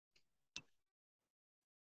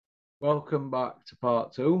Welcome back to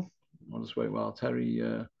part two. I'll just wait while Terry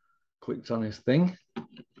clicks on his thing. At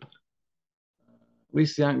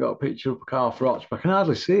least he ain't got a picture of Carl Froch, but I can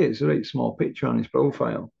hardly see it. It's a very small picture on his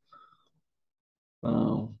profile.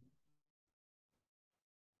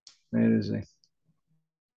 Where is he?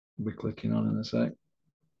 I'll be clicking on in a sec.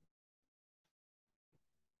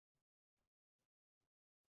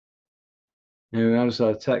 Here we just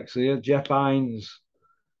had a text here. Jeff Hines.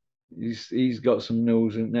 He's got some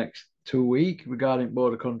news in the next 2 weeks regarding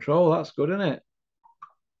border control. That's good, isn't it?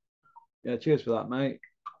 Yeah, cheers for that, mate.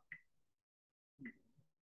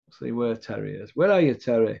 Let's see where Terry is. Where are you,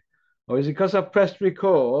 Terry? Or is it because I've pressed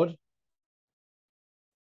record?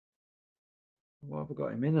 What have I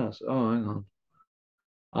got him in as? Oh, hang on.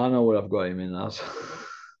 I know what I've got him in as.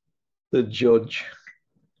 The judge.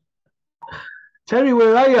 Terry,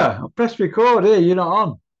 where are you? I pressed record here. You're not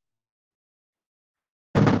on.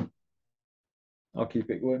 I'll keep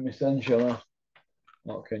it going, Miss Enshalla.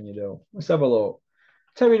 What can you do? Let's have a look.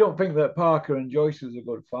 Terry don't think that Parker and Joyce is a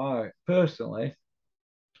good fight. Personally,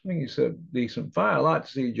 I think it's a decent fight. I like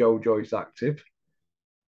to see Joe Joyce active.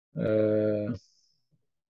 Yeah,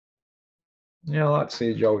 I like to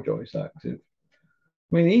see Joe Joyce active.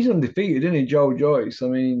 I mean, he's undefeated, isn't he, Joe Joyce? I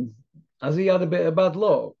mean, has he had a bit of bad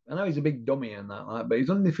luck? I know he's a big dummy and that, like, but he's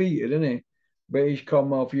undefeated, isn't he? British,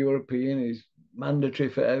 Commonwealth, European. He's mandatory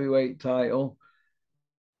for heavyweight title.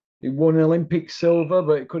 He won Olympic silver,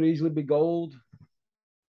 but it could easily be gold.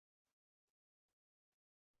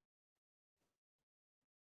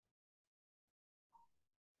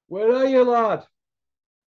 Where are you, lad?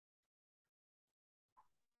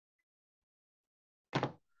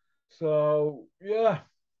 So, yeah,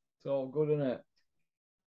 it's all good, isn't it?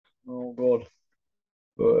 All good.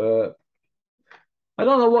 But I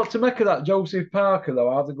don't know what to make of that Joseph Parker,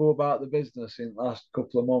 though. How to go about the business in the last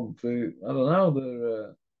couple of months. I don't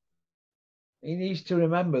know. He needs to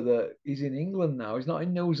remember that he's in England now. He's not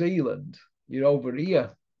in New Zealand. You're over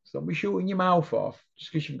here. So don't be shooting your mouth off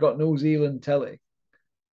just because you've got New Zealand telly.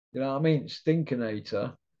 You know what I mean?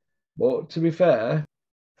 Stinkinator. But to be fair,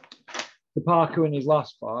 the Parker in his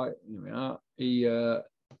last fight, he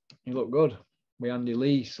looked good with Andy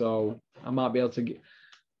Lee. So I might be able to get.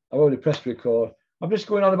 I've already pressed record. I'm just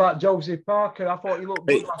going on about Joseph Parker. I thought he looked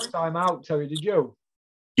good last time out, Terry. Did you?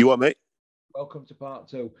 You what, mate? Welcome to part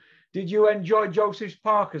two. Did you enjoy Joseph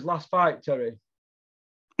Parker's last fight, Terry?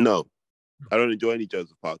 No, I don't enjoy any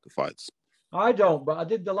Joseph Parker fights. I don't, but I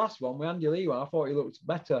did the last one with Andy Lee. I thought he looked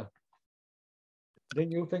better.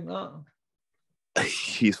 Didn't you think that?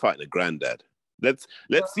 He's fighting a granddad. Let's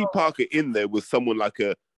see Parker in there with someone like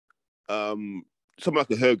a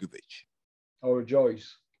Hrgovic or a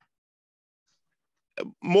Joyce.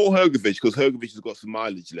 More Hrgovic, because Hrgovic has got some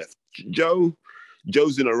mileage left.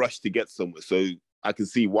 Joe's in a rush to get somewhere, so I can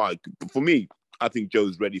see why. For me, I think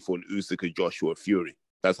Joe's ready for an Usyk, Joshua, Fury.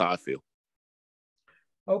 That's how I feel.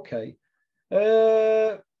 Okay.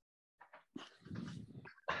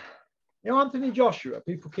 Anthony Joshua,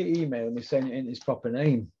 people keep emailing me saying it ain't his proper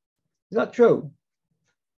name. Is that true?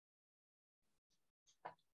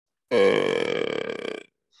 No.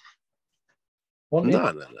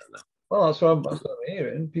 Well, that's what I'm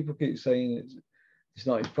hearing. People keep saying it's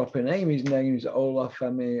not his proper name. His name's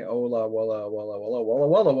Olafemi Ola Walla Walla Walla Walla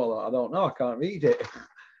Walla Walla. I don't know. I can't read it.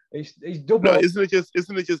 He's double. No, isn't it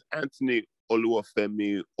just Anthony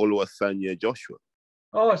Oluwafemi Oluwasanya Joshua?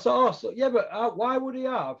 Oh, so yeah, but why would he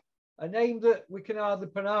have a name that we can hardly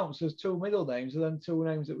pronounce as two middle names and then two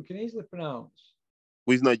names that we can easily pronounce?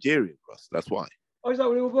 Well, he's Nigerian, Russ. That's why. Oh, is that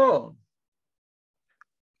where he was born?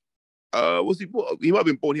 Was he born? He might have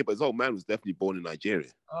been born here, but his old man was definitely born in Nigeria.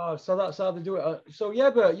 Oh, so that's how they do it. So yeah,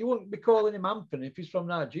 but you wouldn't be calling him Anthony if he's from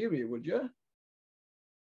Nigeria, would you?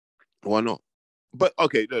 Why not? But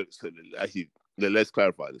okay, no, so actually, let's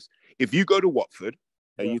clarify this. If you go to Watford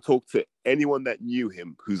and you talk to anyone that knew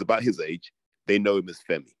him who's about his age, they know him as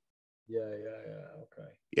Femi. Yeah, okay.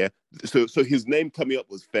 Yeah, so his name coming up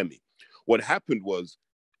was Femi. What happened was,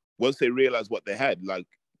 once they realized what they had, like,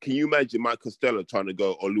 can you imagine Mike Costello trying to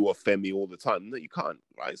go Oluwafemi all the time? No, you can't,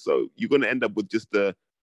 right? So you're going to end up with just a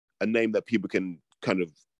name that people can kind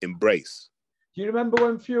of embrace. Do you remember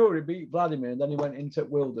when Fury beat Vladimir and then he went into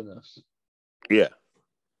Wilderness? Yeah.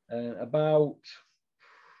 About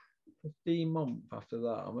 15 months after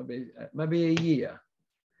that, or maybe a year.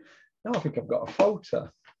 Now I think I've got a photo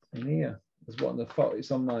in here. There's one of the photos.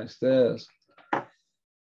 It's on my stairs.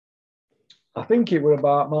 I think it was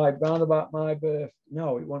around about my birth.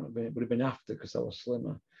 No, it wouldn't have been. It would have been after because I was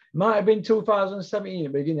slimmer. It might have been 2017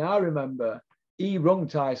 at the beginning. I remember he rung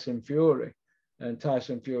Tyson Fury And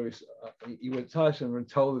Tyson Fury, Tyson and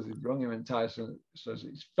told us he'd rung him, and Tyson says,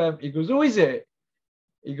 it's Femi. He goes, who is it?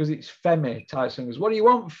 He goes, it's Femi. Tyson goes, what do you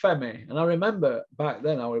want, Femi? And I remember back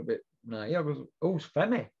then I was a bit, yeah, I goes, who's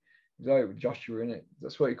Femi? He's like, Joshua, innit?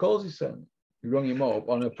 That's what he calls his son. He rung him up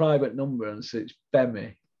on a private number and said, it's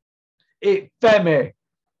Femi. It Femi.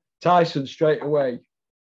 Tyson straight away.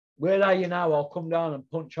 Where are you now? I'll come down and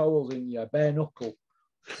punch holes in you, bare knuckle.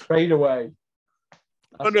 Straight away.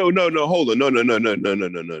 Oh, no. Hold on.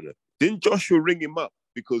 No. Didn't Joshua ring him up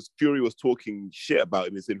because Fury was talking shit about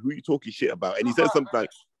him and said, who are you talking shit about? And he said something like,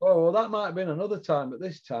 oh, well, that might have been another time, but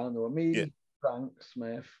this time there were me, Frank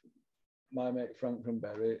Smith, my mate Frank from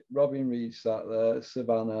Berry, Robin Reed sat there,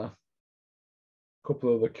 Savannah, a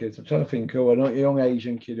couple of other kids. I'm trying to think who, a young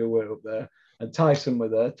Asian kid who were up there, and Tyson were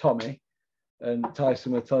there, Tommy, and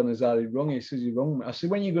Tyson was telling us how he'd rung. He says, he rung me. I said,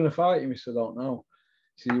 when are you going to fight him? He said, I don't know.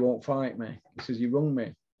 He said, you won't fight me. He says, you rung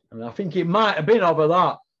me. And I think it might have been over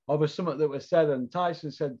that, over something that was said. And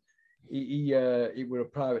Tyson said it were a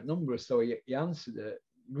private number, so he answered it.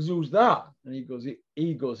 He goes, who's that? And he goes,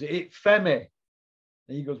 it's Femi.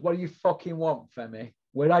 And he goes, what do you fucking want, Femi?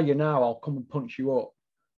 Where are you now? I'll come and punch you up.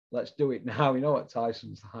 Let's do it now. You know what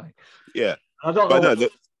Tyson's like. Yeah. I don't know. There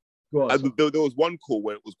was one call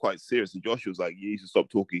where it was quite serious, and Joshua was like, you need to stop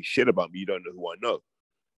talking shit about me. You don't know who I know.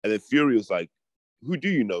 And then Fury was like, who do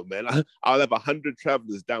you know, man? I'll have 100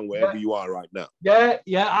 travelers down wherever you are right now. Yeah.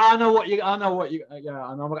 I know what you. I know.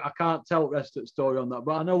 I can't tell the rest of the story on that,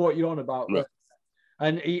 but I know what you're on about. Right.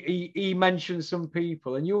 And he mentioned some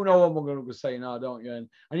people, and you know what I'm going to say now, don't you?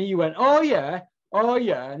 And he went, oh yeah,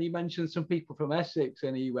 and he mentioned some people from Essex,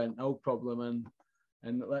 and he went, no problem,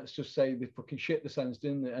 and let's just say they fucking shit the sense,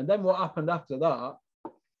 didn't they? And then what happened after that?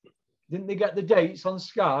 Didn't they get the dates on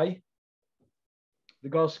Sky? They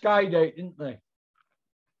got a Sky date, didn't they?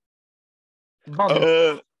 No.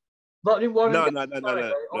 Or was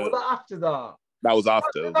that after that? That was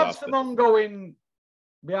after. That's some ongoing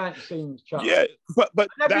behind the scenes chat. Yeah, but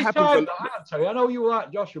that happens. I know you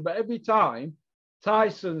like Joshua, but every time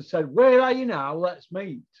Tyson said, "Where are you now? Let's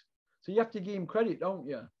meet." So you have to give him credit, don't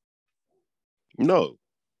you? No,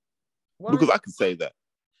 why? Because I can say that.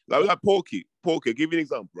 Like Porky, I'll give you an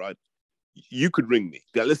example, right? You could ring me.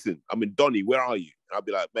 Like, listen, I'm in Donny. Where are you? And I'll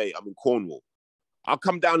be like, mate, I'm in Cornwall. I'll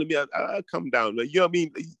come down to me. I'll come down. Like, you know what I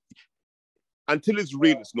mean? Until it's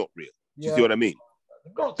real, it's not real. Do you see what I mean?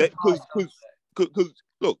 Because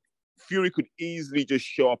look, Fury could easily just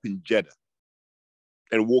show up in Jeddah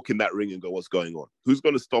and walk in that ring and go, what's going on? Who's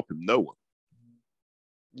going to stop him? No one.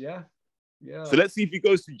 Yeah. So let's see if he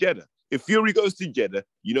goes to Jeddah. If Fury goes to Jeddah,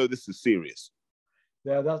 you know this is serious.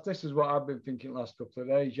 Yeah, this is what I've been thinking last couple of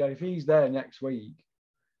days. Yeah, if he's there next week,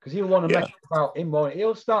 because he'll want to make it about him, won't he?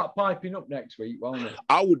 He'll start piping up next week, won't he?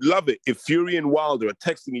 I would love it if Fury and Wilder are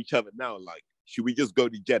texting each other now, like, should we just go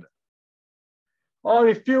to Jeddah? Or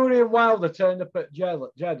if Fury and Wilder turned up at Jeddah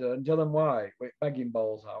and Dylan White with begging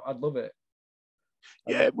balls out, I'd love it.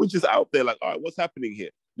 Yeah, everyone's just out there like, all right, what's happening here?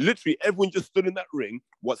 Literally, everyone just stood in that ring.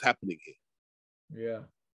 What's happening here?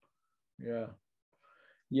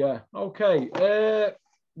 Yeah. Okay.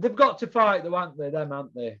 They've got to fight, though, aren't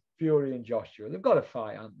they? Fury and Joshua. They've got to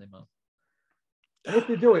fight, aren't they, man? And if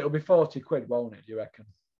they do, it'll be 40 quid, won't it, do you reckon?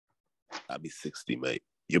 That'd be 60, mate.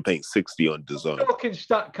 You're paying 60 on DAZN. They're talking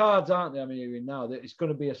stacked cards, aren't they? I'm hearing now that it's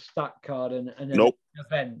going to be a stacked card and nope. An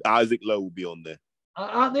event. Isaac Lowe will be on there.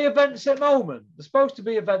 Aren't the events at the moment? They're supposed to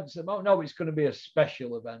be events at the moment. No, it's going to be a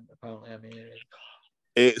special event, apparently. I'm hearing.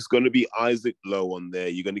 It's going to be Isaac Lowe on there.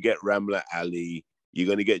 You're going to get Ramla Ali. You're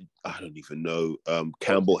going to get, I don't even know,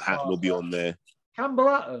 Campbell Hatton will be on there. Campbell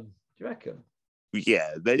Hatton, do you reckon?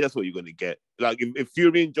 Yeah, that's what you're going to get. Like, if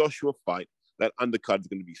Fury and Joshua fight, that undercard is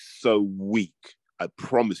going to be so weak. I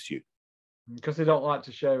promise you. Because they don't like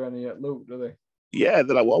to share any at Luke, do they? Yeah,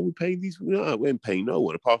 they're like, well, we're paying these. No, we ain't paying no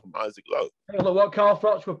one apart from Isaac Lowe. Hey, look what Carl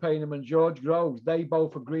Froch were paying him and George Groves. They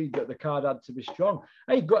both agreed that the card had to be strong.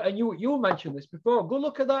 Hey, and you mentioned this before. Go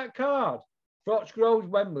look at that card. Froch Groves,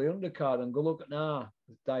 Wembley undercard, and go look at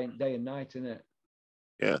day and night, innit?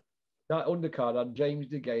 Yeah. That undercard had James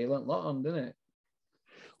DeGale and lot on, didn't it?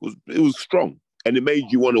 It was strong, and it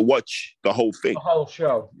made you want to watch the whole thing. The whole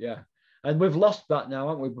show, yeah. And we've lost that now,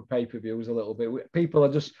 haven't we, with pay-per-views a little bit. People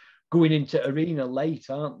are just going into arena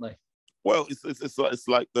late, aren't they? Well, it's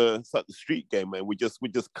like the street game, man. We're just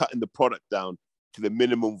cutting the product down to the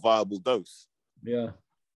minimum viable dose. Yeah.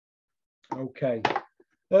 Okay.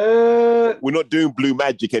 We're not doing Blue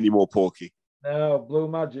Magic anymore, Porky. No, Blue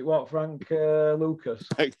Magic. What, Frank Lucas?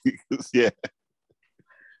 Yeah.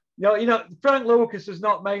 You know, Frank Lucas is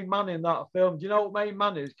not main man in that film. Do you know what main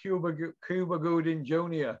man is? Cuba Gooding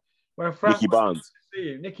Jr. When Frank Nicky Barnes.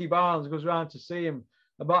 see him, Nicky Barnes goes around to see him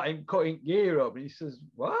about him cutting gear up, and he says,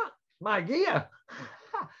 "What? My gear?"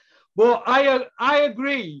 But I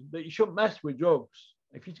agree that you shouldn't mess with drugs.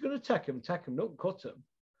 If you're going to take them, don't cut them.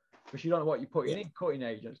 Because you don't know what you're putting in cutting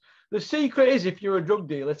agents. The secret is, if you're a drug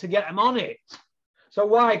dealer, to get them on it. So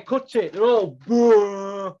why cut it? They're all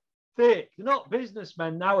thick. They're not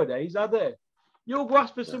businessmen nowadays, are they? You'll go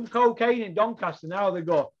ask for some cocaine in Doncaster now, they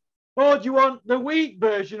go, "Oh, do you want the weak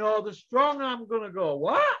version or the strong?" I'm going to go,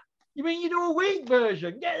 "What? You mean you do a weak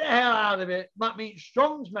version? Get the hell out of it." That means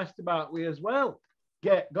strong's messed about with as well.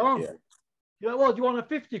 Get gone. Yeah. You're like, "Well, do you want a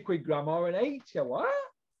 50 quid gram or an 80? What?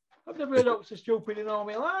 I've never heard of so stupid in all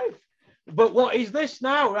my life." But what is this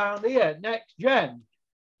now around here? Next gen.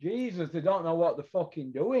 Jesus, they don't know what they're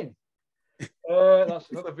fucking doing. That's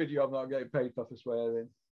another video I'm not getting paid for swearing.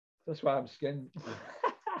 That's why I'm skinned.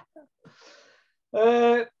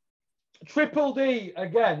 Triple D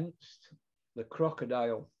against the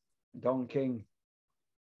crocodile, Don King.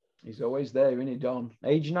 He's always there, isn't he, Don?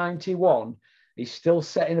 Age 91. He's still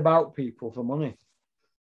setting about people for money.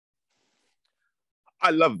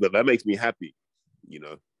 I love that. That makes me happy. You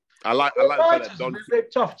know, I like that. Don... a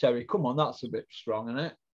bit tough, Terry. Come on, that's a bit strong, isn't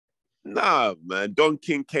it? Nah, man. Don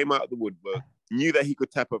King came out of the woodwork, knew that he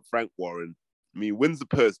could tap up Frank Warren. I mean, wins the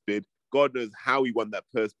purse bid. God knows how he won that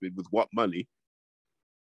purse bid, with what money.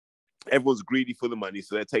 Everyone's greedy for the money,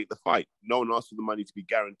 so they take the fight. No one asked for the money to be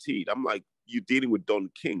guaranteed. I'm like, you're dealing with Don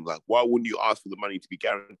King. Like, why wouldn't you ask for the money to be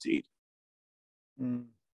guaranteed?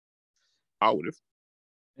 I would have.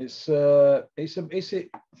 It's how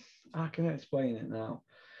can I explain it now?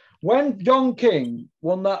 When Don King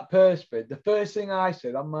won that purse bid, the first thing I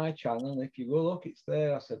said on my channel, and if you go look, it's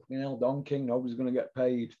there. I said, Don King, nobody's going to get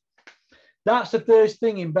paid. That's the first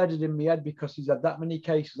thing embedded in my head, because he's had that many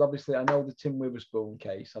cases. Obviously, I know the Tim Witherspoon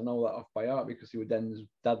case. I know that off by heart because he was Dennis's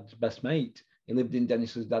dad's best mate. He lived in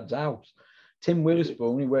Dennis's dad's house. Tim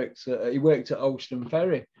Witherspoon, he worked at Ocean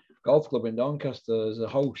Ferry Golf Club in Doncaster as a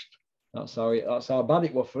host. That's how bad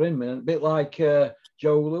it was for him. And a bit like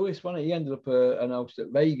Joe Lewis, wasn't it? He ended up an host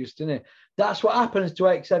at Vegas, didn't he? That's what happens to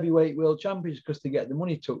ex-heavyweight world champions, because they get the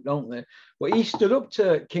money took, don't they? But he stood up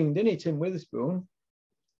to King, didn't he, Tim Witherspoon?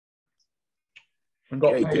 And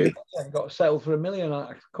got settled for $1 million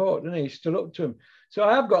out of court, didn't he? He stood up to him. So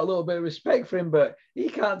I have got a little bit of respect for him, but he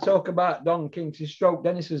can't talk about Don King. He stroked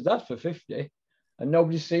Dennis's dad for 50 and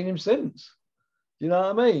nobody's seen him since. Do you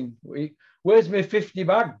know what I mean? Where's my 50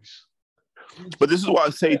 bags? But this is what I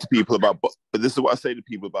say to people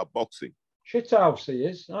about. Boxing. Shithouse he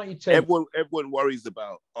is, aren't you, Tim? Everyone worries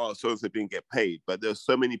about so-and-so didn't get paid, but there's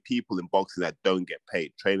so many people in boxing that don't get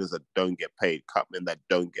paid. Trainers that don't get paid. Cutmen that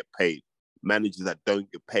don't get paid. Managers that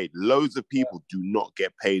don't get paid. Loads of people do not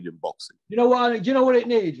get paid in boxing. You know what? Do you know what it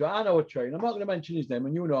needs? Right? I know a trainer. I'm not going to mention his name,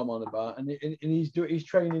 and you know I'm on about. And he's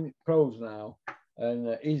training pros now,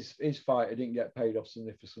 and his fighter didn't get paid off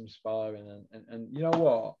somebody for some sparring. And you know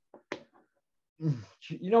what?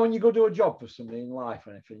 You know when you go do a job for somebody in life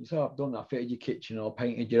or anything, you say, "I've done that, fitted your kitchen or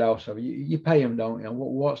painted your house." You pay them, don't you?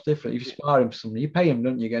 What's different? If you're sparring for somebody, you pay them,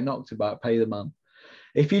 don't you? You get knocked about, pay the man.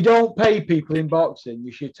 If you don't pay people in boxing,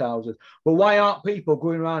 you shit houses. But why aren't people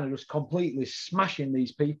going around and just completely smashing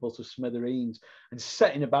these people to smithereens and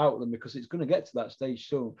setting about them? Because it's going to get to that stage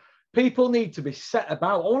soon. People need to be set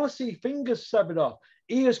about. I want to see fingers severed off,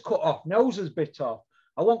 ears cut off, noses bit off.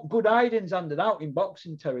 I want good hidings handed out in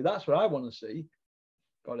boxing, Terry. That's what I want to see.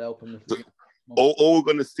 God help them. All we're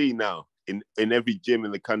going to see now in every gym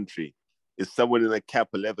in the country is someone in a cap,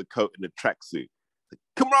 a leather coat, and a tracksuit.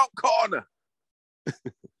 Come on, corner.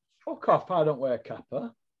 Fuck off! I don't wear a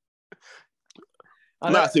capper.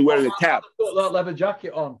 I see wearing a cap. I put that leather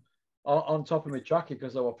jacket on top of my tracky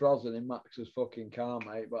because I was frozen in Max's fucking car,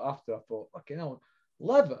 mate. But after I thought, fucking hell,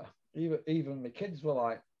 leather. Even my kids were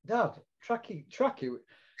like, "Dad, tracky,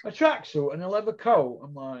 a tracksuit and a leather coat."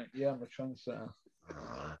 I'm like, "Yeah, I'm a trendsetter."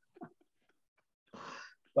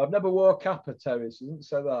 I've never wore a capper, Terry, so didn't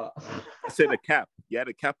say that. I said a cap. You had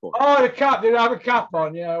a cap on. Oh, the cap. Did I have a cap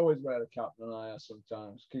on? Yeah, I always wear a cap than I have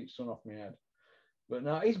sometimes. Keep sun off my head. But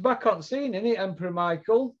now he's back on scene, isn't he, Emperor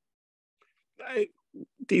Michael? Like,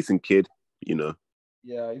 decent kid, you know.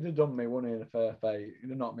 Yeah, he'd have done me, wouldn't he, in a fair fight?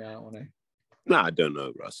 He'd have knocked me out, wouldn't he? Nah, I don't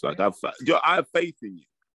know, Russ. Like, I have faith in you.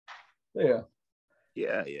 Yeah.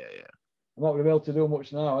 Yeah. I'm not going to be able to do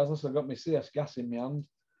much now, unless I've got my CS gas in my hand.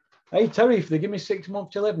 Hey, Terry, if they give me 6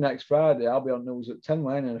 months to live next Friday, I'll be on news at 10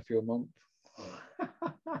 Lane in a few months.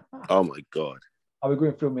 Oh my God! I'll be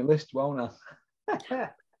going through my list, won't I?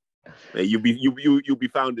 Hey, you'll be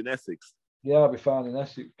found in Essex. Yeah, I'll be found in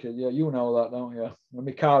Essex, kid. Yeah, you know that, don't you? With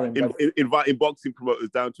my car inviting boxing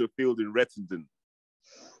promoters down to a field in Rettendon.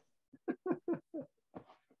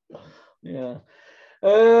 Yeah.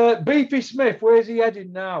 Beefy Smith, where's he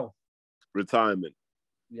heading now? Retirement.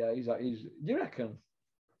 Yeah, he's. Do you reckon?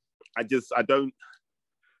 I don't.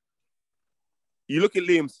 You look at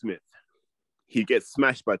Liam Smith. He gets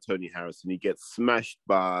smashed by Tony Harrison. He gets smashed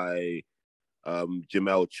by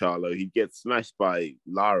Jamel Charlo. He gets smashed by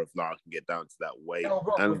Lara if Lara can get down to that weight.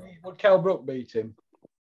 Would Kell Brook beat him?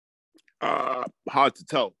 Hard to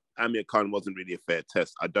tell. Amir Khan wasn't really a fair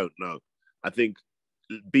test. I don't know. I think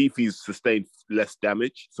Beefy's sustained less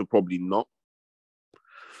damage, so probably not.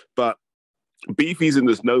 But Beefy's in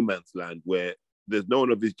this no man's land where there's no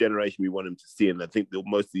one of his generation we want him to see, and I think that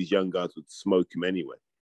most of these young guys would smoke him anyway.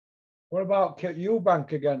 What about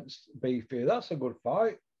Eubank against Beefy? That's a good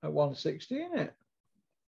fight at 160, isn't it?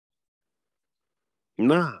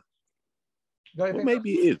 Nah. Well,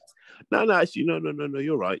 maybe it is. No, actually, no.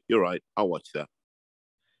 You're right. I'll watch that.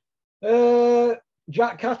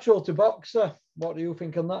 Jack Catterall to boxer. What do you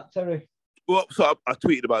think on that, Terry? Well, so I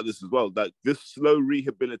tweeted about this as well. That this slow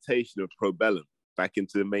rehabilitation of Probellum back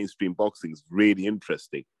into the mainstream boxing is really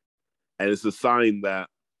interesting. And it's a sign that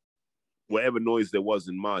whatever noise there was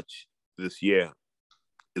in March this year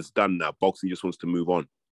is done now. Boxing just wants to move on.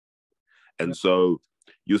 And so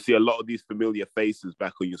you'll see a lot of these familiar faces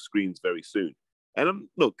back on your screens very soon. And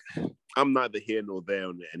I'm neither here nor there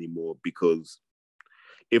on it anymore, because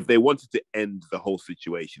if they wanted to end the whole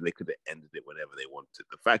situation, they could have ended it whenever they wanted.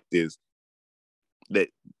 The fact is that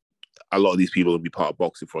a lot of these people will be part of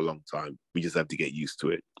boxing for a long time. We just have to get used to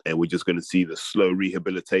it. And we're just going to see the slow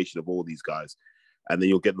rehabilitation of all these guys. And then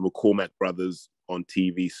you'll get the McCormack brothers on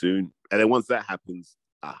TV soon. And then once that happens,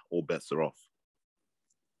 all bets are off.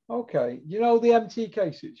 Okay. You know, the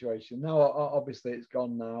MTK situation, now obviously it's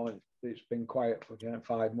gone now. It's been quiet for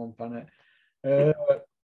 5 months, hasn't it?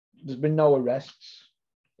 There's been no arrests.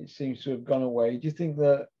 It seems to have gone away. Do you think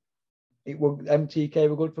that MTK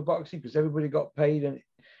were good for boxing? Because everybody got paid and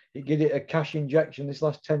it gave it a cash injection this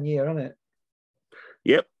last 10 years, hasn't it?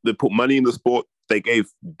 Yep. They put money in the sport. They gave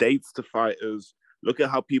dates to fighters. Look at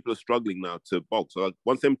how people are struggling now to box. So, like,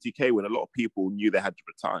 once MTK went, a lot of people knew they had to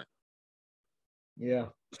retire. Yeah.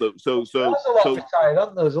 So there's a lot retired,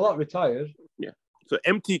 aren't there? There's a lot retired. Yeah. So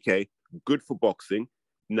MTK, good for boxing.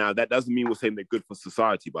 Now, that doesn't mean we're saying they're good for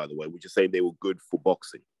society, by the way. We're just saying they were good for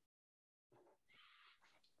boxing.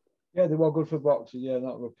 Yeah, they were good for boxing. Yeah,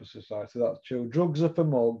 not good for society. That's true. Drugs are for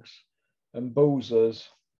mugs and boozers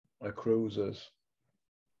are cruisers.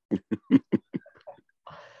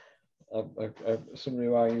 Somebody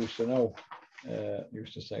who I used to know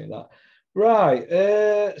used to say that.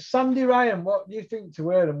 Right. Sandy Ryan, what do you think to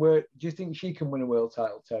her? And do you think she can win a world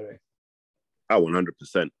title, Terry? Oh,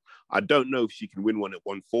 100%. I don't know if she can win one at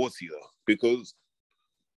 140, though, because,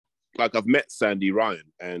 like, I've met Sandy Ryan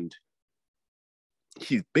and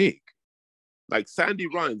she's big. Like, Sandy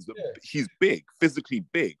Ryan's, she's big, physically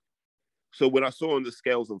big. So when I saw her on the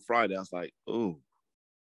scales on Friday, I was like, oh,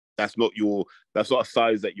 that's not a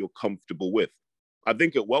size that you're comfortable with. I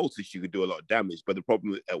think at welter she could do a lot of damage, but the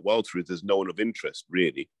problem at welter is there's no one of interest,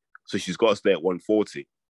 really. So she's got to stay at 140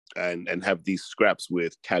 and have these scraps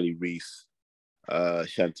with Callie Reese,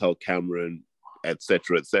 Chantel Cameron,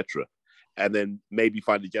 etc., and then maybe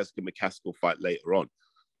find a Jessica McCaskill fight later on.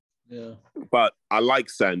 Yeah. But I like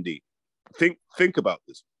Sandy. Think about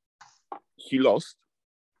this. She lost,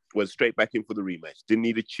 went straight back in for the rematch. Didn't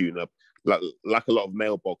need a tune-up, like a lot of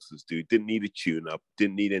male boxers do. Didn't need a tune-up.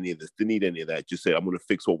 Didn't need any of this. Didn't need any of that. Just say, I'm going to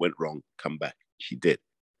fix what went wrong. Come back. She did.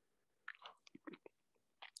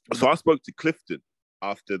 So I spoke to Clifton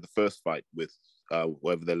after the first fight with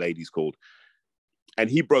whatever the lady's called, and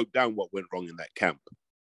he broke down what went wrong in that camp.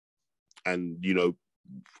 And, you know,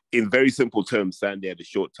 in very simple terms, Sandy had a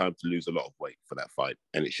short time to lose a lot of weight for that fight,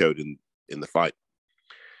 and it showed in the fight.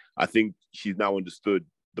 I think she's now understood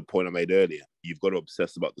the point I made earlier. You've got to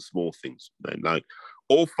obsess about the small things. And like,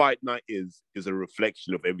 all fight night is a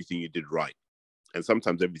reflection of everything you did right, and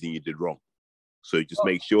sometimes everything you did wrong. So just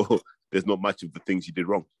make sure there's not much of the things you did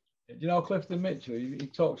wrong. You know, Clifton Mitchell, he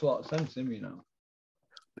talks a lot of sense, him, you know.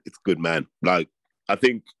 It's good, man. Like, I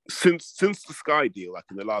think since the Sky deal, like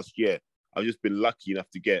in the last year, I've just been lucky enough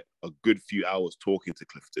to get a good few hours talking to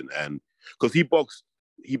Clifton, and because he boxed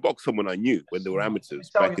someone I knew when they were amateurs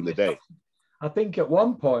back in the day. I think at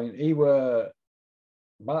one point he were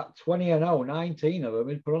about 20-0, 19 of them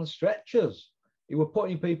he'd put on stretchers. He were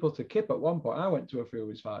putting people to kip at one point. I went to a few of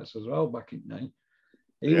his fights as well back in the day.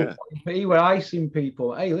 He were icing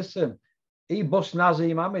people. Hey, listen, he bust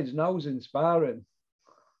Nazim Ahmed's nose in sparring.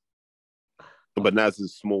 But Naz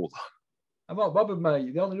is small. I'm not bothered,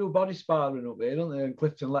 mate. They only do body sparring up there, don't they? And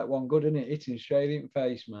Clifton let one good in it, hitting straight in the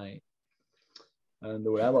face, mate. And they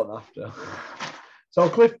were hell on after. So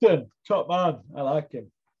Clifton, top man. I like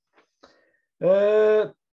him.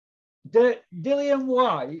 Dillian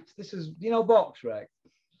White. This is, box rec.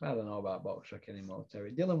 I don't know about box rec anymore,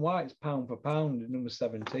 Terry. Dylan White's pound for pound, number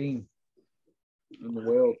 17 in the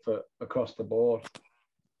world for across the board.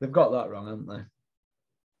 They've got that wrong, haven't they?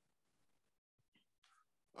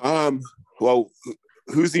 Well,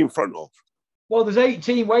 who's he in front of? Well, there's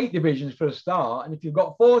 18 weight divisions for a start, and if you've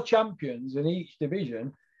got 4 champions in each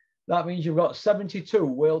division, that means you've got 72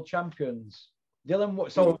 world champions.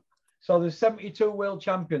 So there's 72 world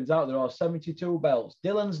champions out there, or 72 belts.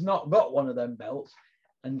 Dylan's not got one of them belts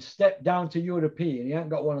and stepped down to European. He ain't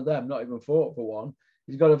got one of them, not even fought for one.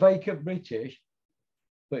 He's got a vacant British,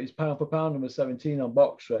 but he's pound for pound number 17 on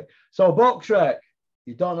box rec. So box rec,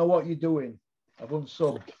 you don't know what you're doing. I've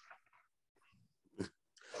unsubbed.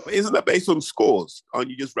 But isn't that based on scores? Aren't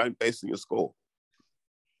you just ranked based on your score?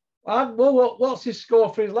 Well, what's his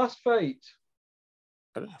score for his last fight?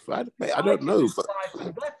 I don't know. But... life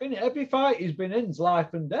and death, isn't it? Every fight he's been in is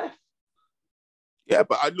life and death. Yeah,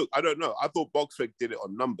 but I don't know. I thought BoxRec did it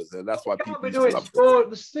on numbers, and that's why people used to love it.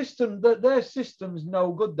 The system, their system's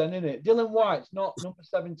no good then, isn't it? Dylan White's not number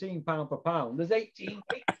 17 pound for pound. There's 18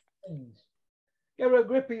 things. Get a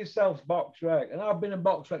grip of yourselves, BoxRec. And I've been a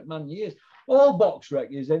BoxRec man years. All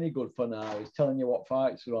BoxRec is any good for now is telling you what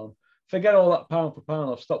fights are on. Forget all that pound for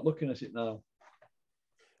pound. I've stopped looking at it now.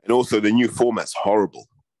 And also, the new format's horrible.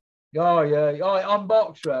 Oh, yeah. Oh, on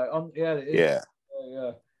BoxRec. Yeah, it is.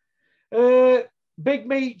 Yeah. Big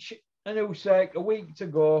Meech and Usyk, a week to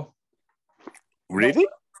go. Really?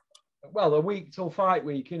 Well, a week till fight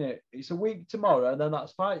week, innit? It's a week tomorrow, and then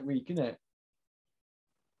that's fight week, innit?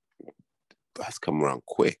 That's come around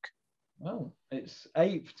quick. Well, it's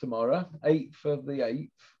 8th tomorrow, 8th of the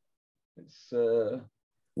 8th. It's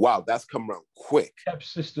wow, that's come around quick. Kev's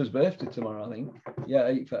sister's birthday tomorrow, I think. Yeah,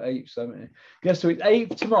 8th at 8th, 70. Guess so it's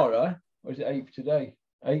 8th tomorrow, or is it 8th today?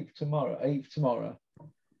 8th tomorrow.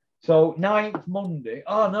 So 9th Monday.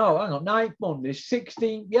 Oh no, hang on. 9th Monday,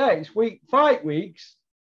 16th. Yeah, it's fight weeks.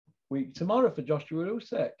 Week tomorrow for Joshua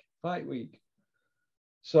Usyk. Fight week.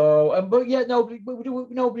 So, but yeah,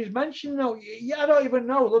 nobody's mentioned. No, yeah, I don't even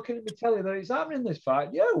know. Looking at me, tell you that it's happening this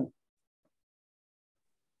fight. You.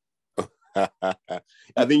 I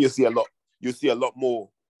think you'll see a lot. You'll see a lot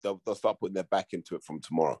more. They'll start putting their back into it from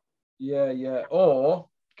tomorrow. Yeah. Or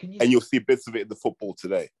can you? And you'll see bits of it in the football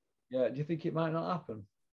today. Yeah. Do you think it might not happen?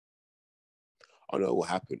 I know it will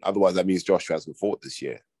happen. Otherwise, that means Joshua hasn't fought this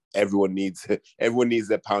year. Everyone needs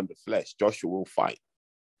their pound of flesh. Joshua will fight.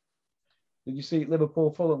 Did you see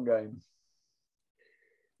Liverpool-Fulham game?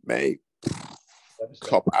 Mate,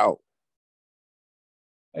 cop out.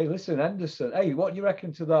 Hey, listen, Henderson. Hey, what do you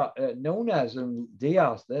reckon to that? Nunez and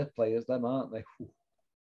Diaz, they're players, them, aren't they?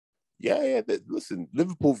 Yeah. Listen,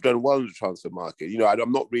 Liverpool have done well in the transfer market. You know,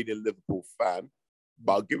 I'm not really a Liverpool fan,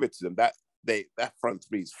 but I'll give it to them. That front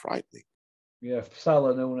three is frightening. Yeah,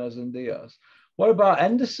 Salah, Nunez, and Diaz. What about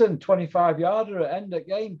Henderson? 25-yarder at end of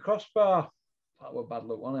game, crossbar. That was bad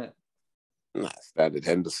luck, wasn't it? Nah, standard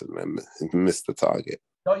Henderson, man. Missed the target.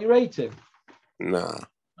 Don't you rate him? Nah.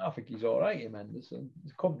 I think he's all right, him, Henderson.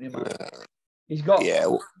 He's a company man. Nah. He's got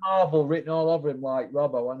marble written all over him like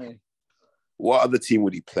Robbo, hasn't he? What other team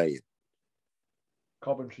would he play in?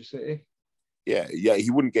 Coventry City. Yeah.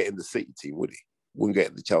 He wouldn't get in the City team, would he? Wouldn't get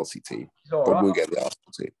in the Chelsea team. But wouldn't get in the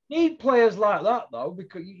Arsenal team. You need players like that, though,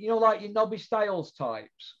 because, like your Nobby Styles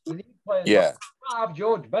types. You need players like that. You can't have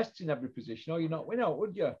George Best in every position, or you're not winning,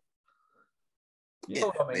 would you? You know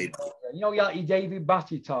what I mean? Maybe. Like your David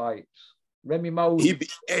Batty types. Remy Moses.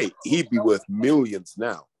 He'd be worth millions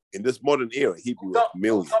now. In this modern era, he'd be worth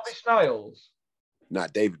millions. Nobby Styles? Nah,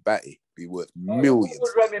 David Batty be worth millions.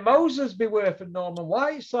 Would Remy Moses be worth for Norman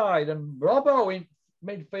Whiteside and Robbo in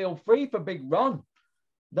midfield free for Big Ron?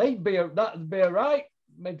 That'd be a right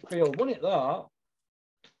midfield, wouldn't it? That.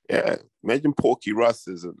 Yeah, imagine Porky Russ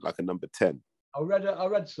as like a number 10. I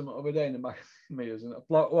read something the other day in the magazine, and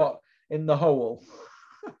what in the hole.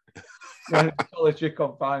 Solitary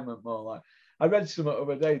confinement, more like. I read something the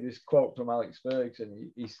other day. This quote from Alex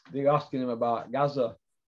Ferguson. They're asking him about Gaza,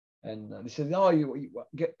 and they said, "Oh, you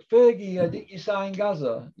get Fergie? Did you sign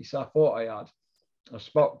Gaza?" He said, "I thought I had." I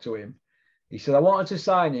spoke to him. He said, "I wanted to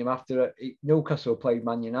sign him after Newcastle played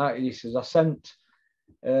Man United." He says, "I sent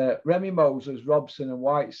Remy Moses, Robson, and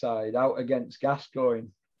Whiteside out against Gascoigne,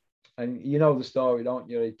 and you know the story, don't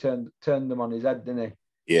you? He turned them on his head, didn't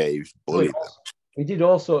he?" Yeah, he was bullied. He did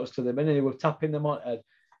all sorts to them, and he was tapping them on head,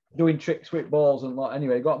 doing tricks with balls and lot.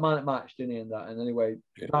 Anyway, he got man at match, didn't he? And that, and anyway,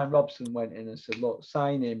 Brian Robson went in and said, "Look,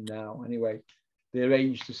 sign him now." Anyway, they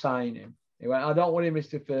arranged to sign him. He went, "I don't want him,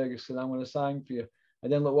 Mr. Ferguson. I'm going to sign for you."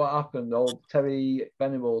 And then look what happened. Old Terry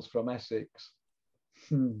Venables from Essex.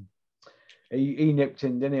 He nipped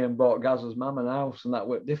in, didn't he, and bought Gazza's mum an house, and that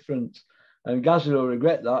worked different. And Gazza will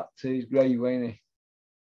regret that to his grave, won't he?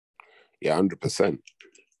 Yeah, 100%.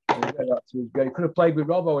 He could have played with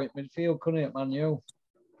Robbo at midfield, couldn't he, at Man U?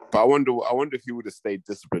 But I wonder if he would have stayed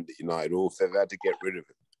disciplined at United, or if they've had to get rid of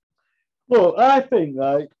him. Well, I think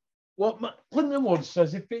like what Clinton Woods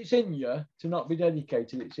says: if it's in you to not be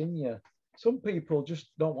dedicated, it's in you. Some people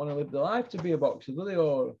just don't want to live their life to be a boxer, do they?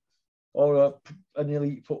 Or an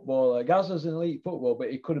elite footballer. Gazza's an elite footballer,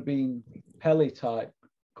 but he could have been Pelé type,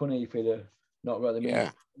 couldn't he? If he'd have not really been.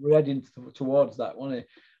 Yeah. We're heading towards that, wasn't he?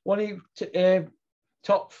 When he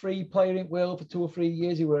top 3 player in Wales for 2 or 3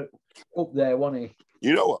 years, he were up there, wasn't he?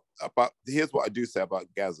 You know what? Here's what I do say about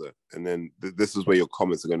Gazza, and then this is where your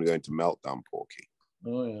comments are going to go into meltdown, Porky.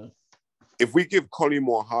 Oh yeah. If we give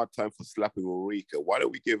Collymore a hard time for slapping Ulrika, why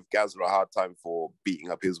don't we give Gazza a hard time for beating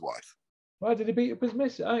up his wife? Why did he beat up his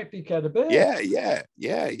missus? I don't think he had a bit. Yeah.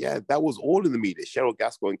 That was all in the media. Cheryl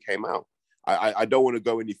Gascoigne came out. I don't want to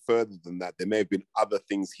go any further than that. There may have been other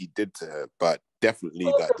things he did to her, but definitely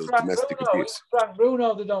that was domestic abuse. Frank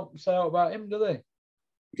Bruno, they don't say out about him, do they?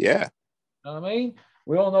 Yeah. You know what I mean?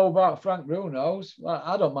 We all know about Frank Bruno's.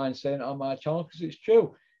 I don't mind saying it on my channel because it's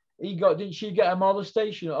true. Didn't she get a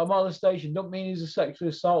molestation? A molestation don't mean he's a sexual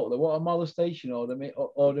assaulter. What a molestation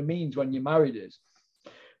order means when you're married is.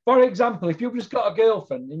 For example, if you've just got a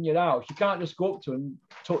girlfriend in your house, you can't just go up to her and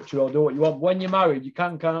touch her or do what you want. When you're married, you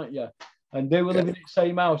can, can't you? And they were living in the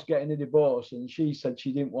same house, getting a divorce, and she said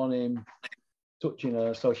she didn't want him touching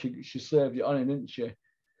her, so she served it on him, didn't she?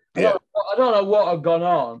 Yeah. I don't know what had gone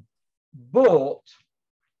on, but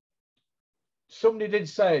somebody did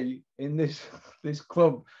say in this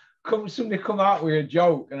club, somebody come out with a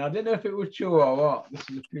joke, and I didn't know if it was true or what. This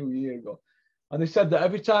is a few years ago. And they said that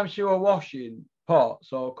every time she were washing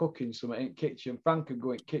pots or cooking something in the kitchen, Frank would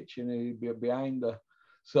go in the kitchen and he'd be behind her.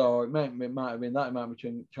 So it might have been that. He might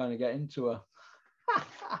be trying to get into her.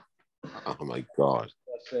 Oh my God.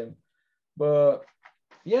 That's him. But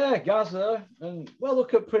yeah, Gaza. And well,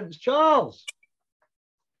 look at Prince Charles.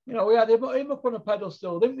 You know, we had him up on a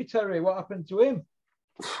pedestal, didn't we, Terry? What happened to him?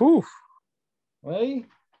 Whew. Right?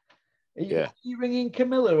 Yeah. He ringing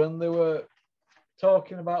Camilla and they were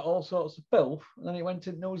talking about all sorts of filth. And then it went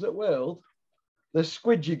to News at World. The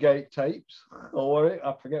Squidgygate tapes. Or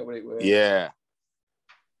I forget what it was. Yeah.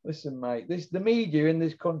 Listen, mate, the media in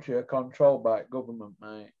this country are controlled by government,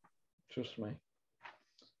 mate. Trust me.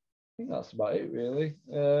 I think that's about it, really.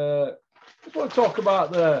 Just want to talk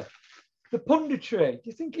about the punditry. Do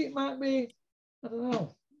you think it might be, I don't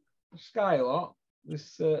know, Sky lot? That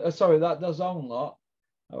DAZN lot.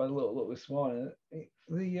 I had a little look this morning.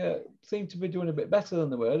 They seem to be doing a bit better than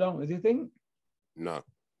they were, don't they? Do you think? No.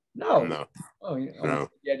 No. Oh, no.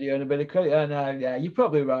 Yeah, you earn a bit of credit. Yeah, you're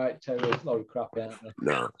probably right, Terry. There's a lot of crap out there.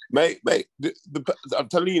 No. Mate, I'm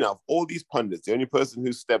telling you now, all these pundits, the only person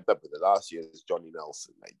who stepped up in the last year is Johnny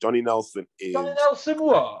Nelson, mate. Johnny Nelson is... Johnny Nelson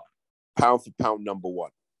what? Pound for pound number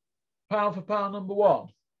one. Pound for pound number one?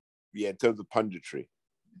 Yeah, in terms of punditry.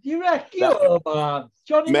 You reckon, man?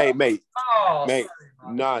 Johnny mate, Nelson.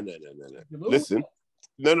 No. Listen.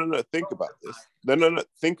 No. Think about this. No.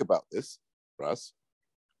 Think about this, Russ.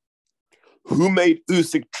 Who made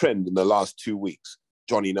Usyk trend in the last 2 weeks?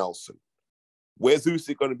 Johnny Nelson. Where's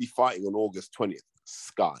Usyk going to be fighting on August 20th?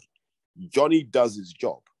 Sky. Johnny does his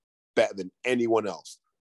job better than anyone else.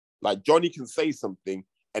 Like, Johnny can say something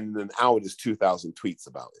and in an hour there's 2,000 tweets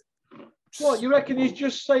about it. What, you reckon he's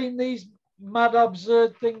just saying these mad,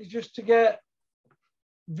 absurd things just to get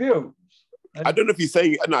views? I don't know if he's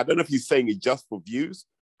saying it just for views,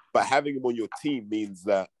 but having him on your team means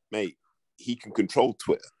that, mate, he can control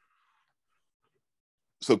Twitter.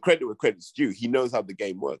 So credit where credit's due. He knows how the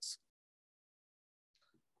game works.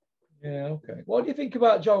 Yeah, okay. What do you think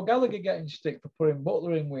about Joe Gallagher getting stick for putting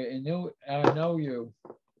Butler in with I know you.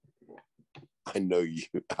 I know you.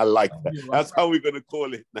 I like that. That's how we're going to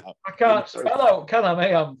call it now. I can't spell out, can I,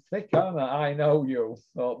 mate? I'm thick, aren't I? I know you.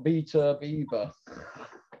 Or Beta Beaver.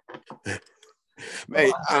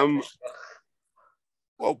 Mate,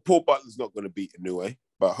 well, Paul Butler's not going to beat Inoue,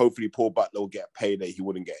 but hopefully Paul Butler will get a payday he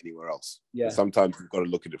wouldn't get anywhere else. Yeah. And sometimes you've got to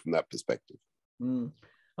look at it from that perspective.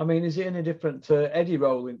 I mean, is it any different to Eddie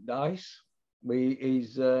rolling dice with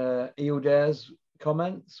his Eildare's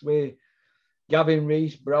comments with Gavin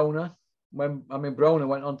Rees, Broner? Broner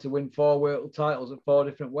went on to win 4 world titles at 4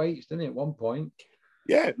 different weights, didn't he, at one point?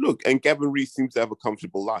 Yeah, look, and Gavin Rees seems to have a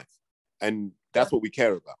comfortable life. And that's what we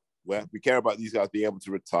care about. We care about these guys being able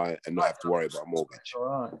to retire and not have to worry about a mortgage.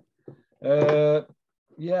 All right.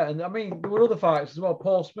 Yeah, and I mean, there were other fights as well.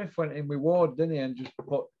 Paul Smith went in with Ward, didn't he? And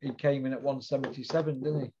he came in at 177,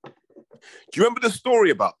 didn't he? Do you remember the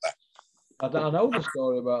story about that? I know the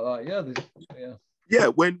story about that. Yeah, Yeah,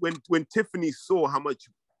 when Tiffany saw how much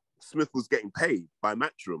Smith was getting paid by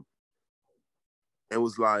Matchroom, it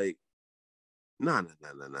was like, no,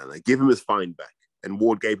 give him his fine back. And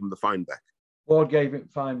Ward gave him the fine back. Ward gave it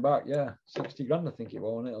fine back, yeah. 60 grand, I think it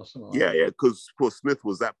was, wasn't it? Or something like that. Yeah, because Smith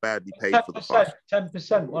was that badly paid for the fight.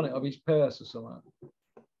 10%, wasn't it, of his purse or something?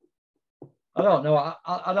 I don't know.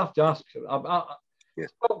 I'd have to ask.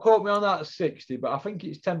 Don't quote me on that 60, but I think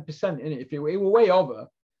it's 10%, in it. If he were way over.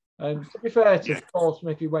 And to be fair to Paul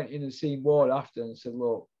Smith, he went in and seen Ward after and said,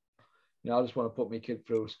 look, I just want to put my kid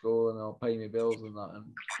through school and I'll pay my bills and that. And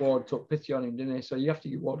Ward took pity on him, didn't he? So you have to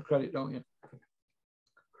give Ward credit, don't you?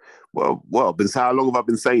 Well, but how long have I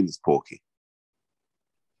been saying this, Porky?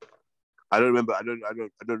 I don't remember. I don't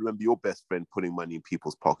remember your best friend putting money in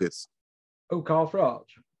people's pockets. Oh, Carl Froch?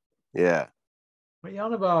 Yeah. What are you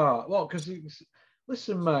on about? What? Because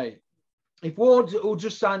listen, mate. If Ward, who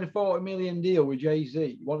just signed a 40 million deal with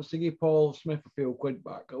Jay-Z, wants to give Paul Smith a few quid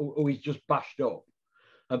back, who he's just bashed up,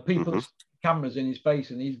 and people cameras in his face,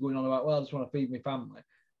 and he's going on about, well, I just want to feed my family.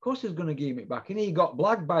 Of course, he's going to give him it back, and he got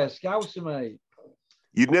blagged by a Scouser, mate.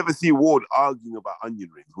 You'd never see Ward arguing about onion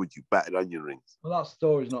rings, would you? Battered onion rings. Well, that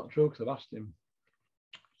story's not true because I've asked him.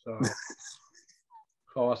 So,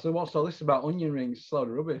 I said, what's all this about onion rings? It's a load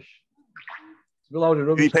of rubbish. It's a load of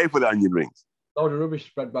rubbish. Did he pay for the onion rings? A load of rubbish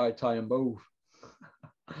spread by Ty and Booth.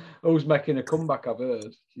 Who's making a comeback, I've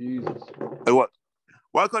heard. Jesus. Hey, what?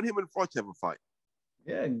 Why can't him and Froch have a fight?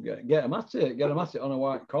 Yeah, get him at it. Get him at it on a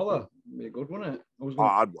white collar. It'd be good, wouldn't it?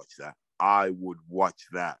 I'd watch that. I would watch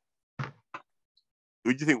that.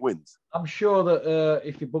 Who do you think wins? I'm sure that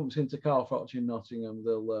if he bumps into Carl Froch in Nottingham,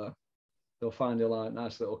 they'll find a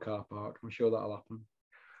nice little car park. I'm sure that'll happen.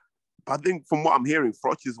 I think from what I'm hearing,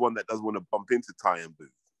 Froch is one that doesn't want to bump into Ty and Booth.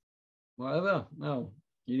 Whatever. No,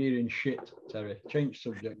 you're eating shit, Terry. Change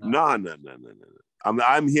subject now. No.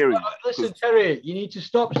 I'm hearing. Listen, Terry, you need to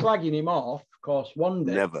stop slagging him off. Of course, one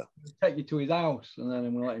day Never. I'll take you to his house and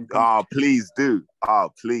then we'll let him. Oh, please do. Oh,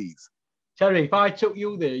 please. Terry, if I took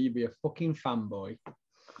you there, you'd be a fucking fanboy.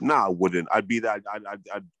 No, I wouldn't. I'd be that.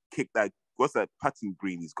 I'd kick that. What's that pattern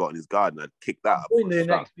green he's got in his garden? I'd kick that up. I'm going there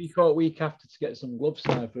next week or week after to get some gloves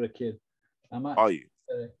signed for a kid. Are you?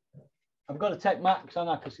 I've got to take Max on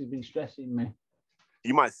that because he's been stressing me.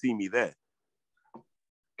 You might see me there.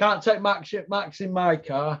 Can't take Max in my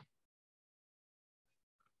car.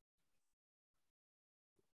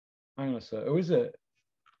 Hang on a sec. Who is it?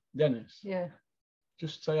 Dennis? Yeah.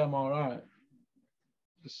 Just say I'm all right.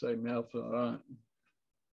 Just say my health's all right.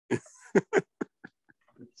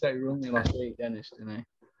 Say he rung me last week, Dennis, didn't he?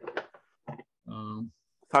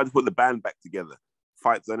 Time to put the band back together.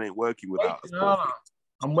 Fights that ain't working without us.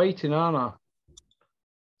 I'm waiting, aren't I?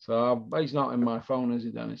 So he's not in my phone, is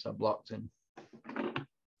he, Dennis? I blocked him.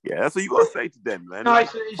 Yeah, that's what you got to say to them, man.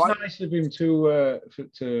 It's nice of him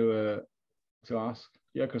to ask.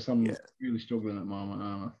 Yeah, because I'm really struggling at the moment,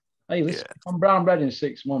 aren't I? Hey, listen, I'm brown bread in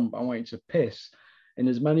 6 months. I want you to piss in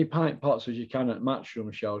as many pint pots as you can at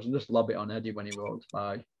Matchroom shows and just lob it on Eddie when he walks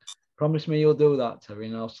by. Promise me you'll do that, Terry,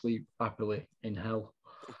 and I'll sleep happily in hell.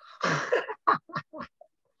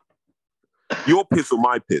 Your piss or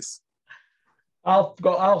my piss?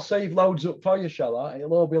 I'll save loads up for you, shall I?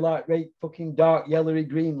 It'll all be like right fucking dark yellowy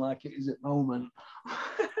green like it is at the moment.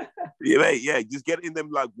 Yeah, mate, yeah, just get in them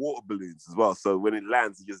like water balloons as well. So when it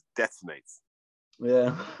lands, it just detonates.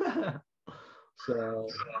 Yeah. So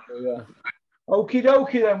yeah. Okie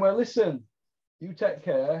dokie then. Well, listen, you take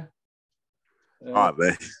care. All right,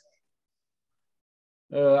 mate.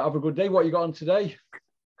 Have a good day. What you got on today?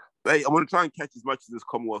 Hey, I'm going to try and catch as much of this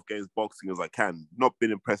Commonwealth Games boxing as I can. Not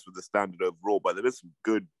been impressed with the standard overall, but there is some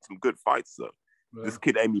good fights though. Yeah. This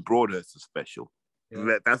kid Amy Broadhurst is special.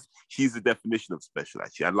 Yeah. She's the definition of special.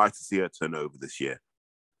 Actually, I'd like to see her turn over this year.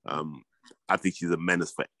 I think she's a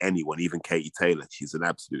menace for anyone, even Katie Taylor. She's an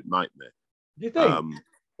absolute nightmare. Do you think?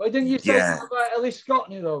 Why didn't you say something about Ellie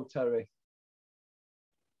Scotney though, Terry?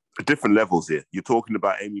 Different levels here. You're talking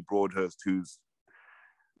about Amy Broadhurst, who's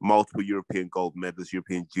multiple European gold medalists,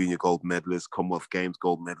 European junior gold medalists, Commonwealth Games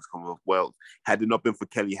gold medalists, Commonwealth World. Had it not been for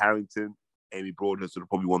Kelly Harrington, Amy Broadhurst would have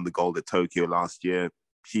probably won the gold at Tokyo last year.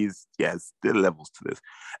 There are levels to this.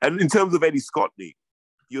 And in terms of Eddie Scotney,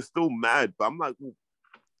 you're still mad, but I'm like, well,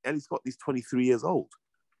 Eddie Scotney's 23 years old,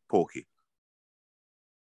 Porky.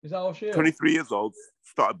 Is that all she is? 23 years old,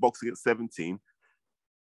 started boxing at 17.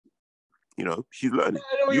 You know, she's learning.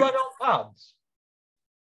 I know you had on pads.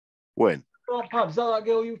 When? On pads. Is that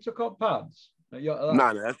girl you took on pads?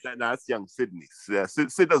 No, that's young Sydney.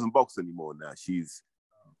 Sid doesn't box anymore now. She's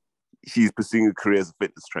pursuing a career as a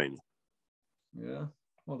fitness trainer. Yeah.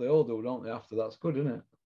 Well, they all do, don't they? After that's good, isn't it?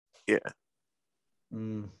 Yeah.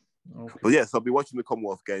 Okay. But yes, I'll be watching the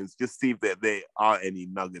Commonwealth Games. Just see if there are any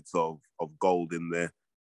nuggets of gold in there.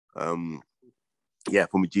 Yeah,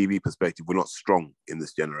 from a GB perspective, we're not strong in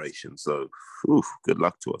this generation. So, good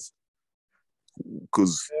luck to us.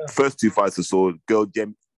 Because first two fights I saw, girl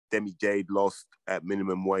Demi Jade lost at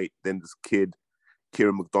minimum weight. Then this kid,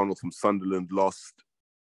 Kieran McDonald from Sunderland, lost.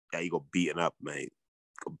 Yeah, he got beaten up, mate.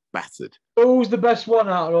 Got battered. Who's the best one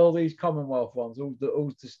out of all these Commonwealth ones? Who's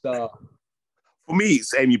the star? For me,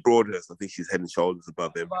 it's Amy Broadhurst. I think she's head and shoulders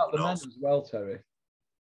above everyone else. What about the men as well, Terry?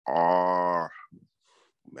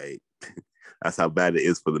 Mate, that's how bad it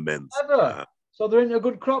is for the men. So there ain't a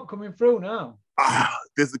good crop coming through now.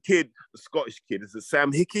 There's a kid, a Scottish kid. Is it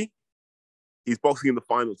Sam Hickey? He's boxing in the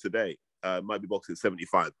final today. Might be boxing at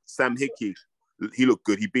 75. Sam Hickey, he looked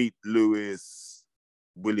good. He beat Lewis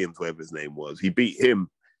Williams, whatever his name was. He beat him,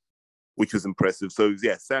 which was impressive. So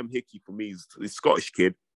yeah, Sam Hickey for me is a Scottish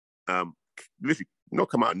kid. Literally not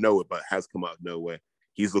come out of nowhere, but has come out of nowhere.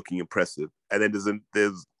 He's looking impressive. And then there's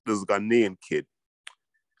a Ghanaian kid,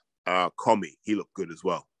 Komi. He looked good as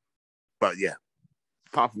well. But yeah,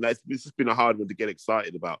 apart from that, it's just been a hard one to get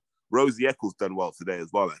excited about. Rosie Eccles done well today as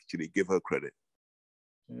well, actually. Give her credit.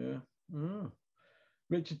 Yeah.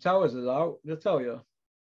 Richard Towers is out. Did I tell you?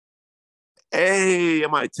 Hey, I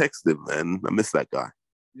might text him, man. I miss that guy.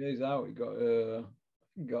 Yeah, he's out. He got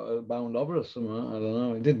a bound over or something. I don't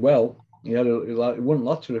know. He did well. He won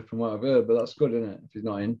lottery from what I've heard, but that's good, isn't it? If he's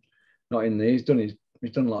not in there, he's done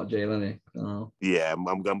a lot of jail, hasn't he? Yeah,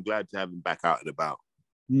 I'm glad to have him back out and about.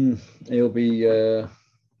 He'll be.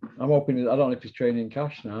 I'm hoping. I don't know if he's training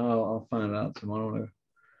cash now. I'll find out tomorrow.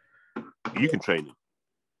 You can train him.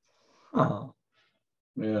 Oh,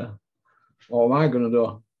 yeah. What am I going to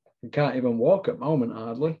do? I can't even walk at the moment,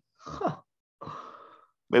 hardly.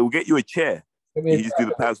 Mate, we'll get you a chair. You just do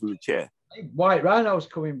the pads with a chair. White Rhino's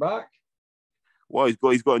coming back. Well,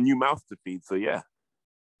 he's got a new mouth to feed, so yeah.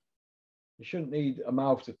 He shouldn't need a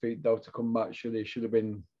mouth to feed though to come back, should he? Should have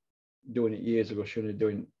been doing it years ago. Shouldn't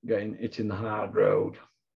have getting it in the hard road.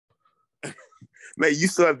 Mate, you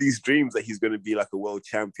still have these dreams that he's going to be like a world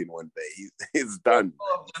champion one day. He's done.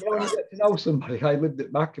 When you get to know somebody, I lived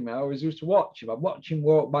at back of me. I always used to watch him. I'd watch him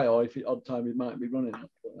walk by, or if at odd time he might be running.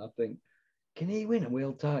 I think, can he win a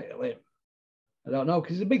world title? I don't know,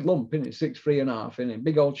 because he's a big lump, isn't it? 6'3.5", isn't it?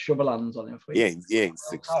 Big old shovel hands on him. He ain't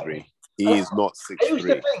 6'3". He is not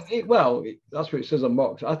 6'3". That's what it says on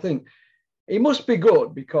box. I think he must be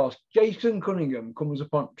good because Jason Cunningham comes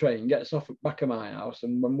up on train, gets off at back of my house,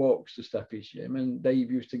 and when walks to Steffi's gym, and Dave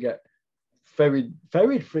used to get ferried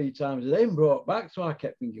 3 times a day and brought back. So I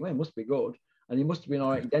kept thinking, well, he must be good. And he must have been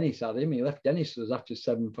all right. Dennis had him. He left Dennis after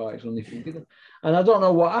 7 fights. And I don't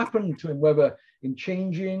know what happened to him, whether in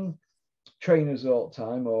changing trainers all the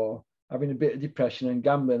time or having a bit of depression and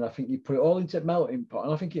gambling. I think he put it all into melting pot,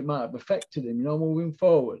 and I think it might have affected him, moving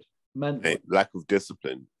forward. Hey, lack of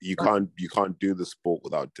discipline. You can't do the sport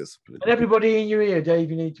without discipline. And everybody in your ear, Dave,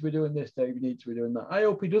 you need to be doing this, Dave, you need to be doing that. I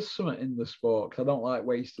hope he does something in the sport because I don't like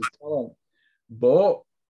wasted talent. But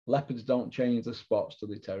leopards don't change the spots, do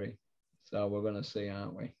they, Terry? So we're going to see,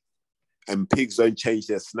 aren't we? And pigs don't change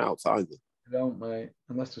their snouts either. They don't, mate,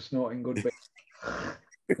 unless they're snorting good bits.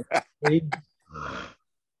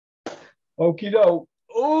 Okie doke.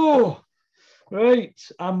 Oh, right.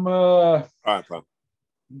 I'm all right, pal.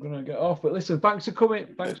 I'm gonna get off. But listen, thanks for coming.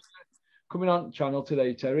 Thanks for coming on the channel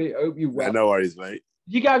today, Terry. I hope you well. No worries, mate.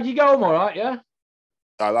 You go home all right, yeah?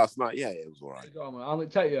 Last night, yeah, it was all right. How long did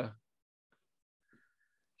it take you?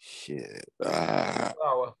 Shit. 2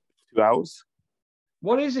 hours. 2 hours.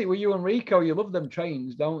 What is it with you and Rico? You love them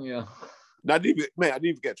trains, don't you? No, I didn't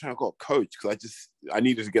even get a train. I got a coach because I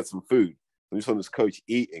needed to get some food. I'm just on this coach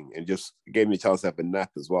eating and just gave me a chance to have a nap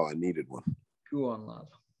as well. I needed one. Go on, lad.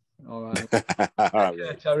 All right. All right,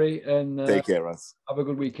 yeah, Terry. And take care, Russ. Have a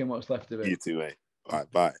good weekend. What's left of it. You too, mate. All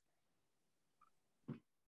right, bye.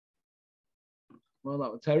 Well,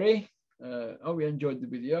 that was Terry. Hope you enjoyed the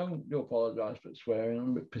video. Do apologise for swearing.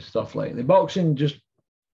 I'm a bit pissed off lately. Boxing just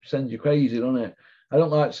sends you crazy, doesn't it? I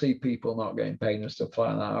don't like to see people not getting paid and stuff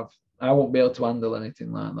like that. I won't be able to handle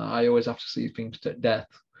anything like that. I always have to see things to death.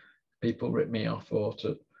 People rip me off or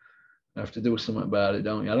to have to do something about it,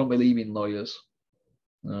 don't you? I don't believe in lawyers.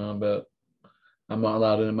 But I'm not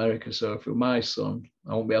allowed in America. So if it were my son,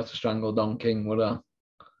 I won't be able to strangle Don King, would I?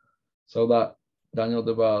 So that Daniel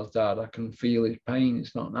Duval's dad, I can feel his pain.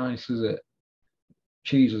 It's not nice, is it?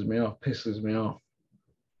 Cheeses me off, pisses me off.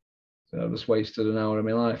 So I've just wasted an hour of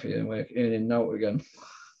my life here, in and out again.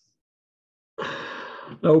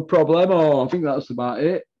 No problemo. I think that's about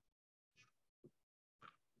it.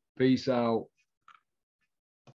 Peace out.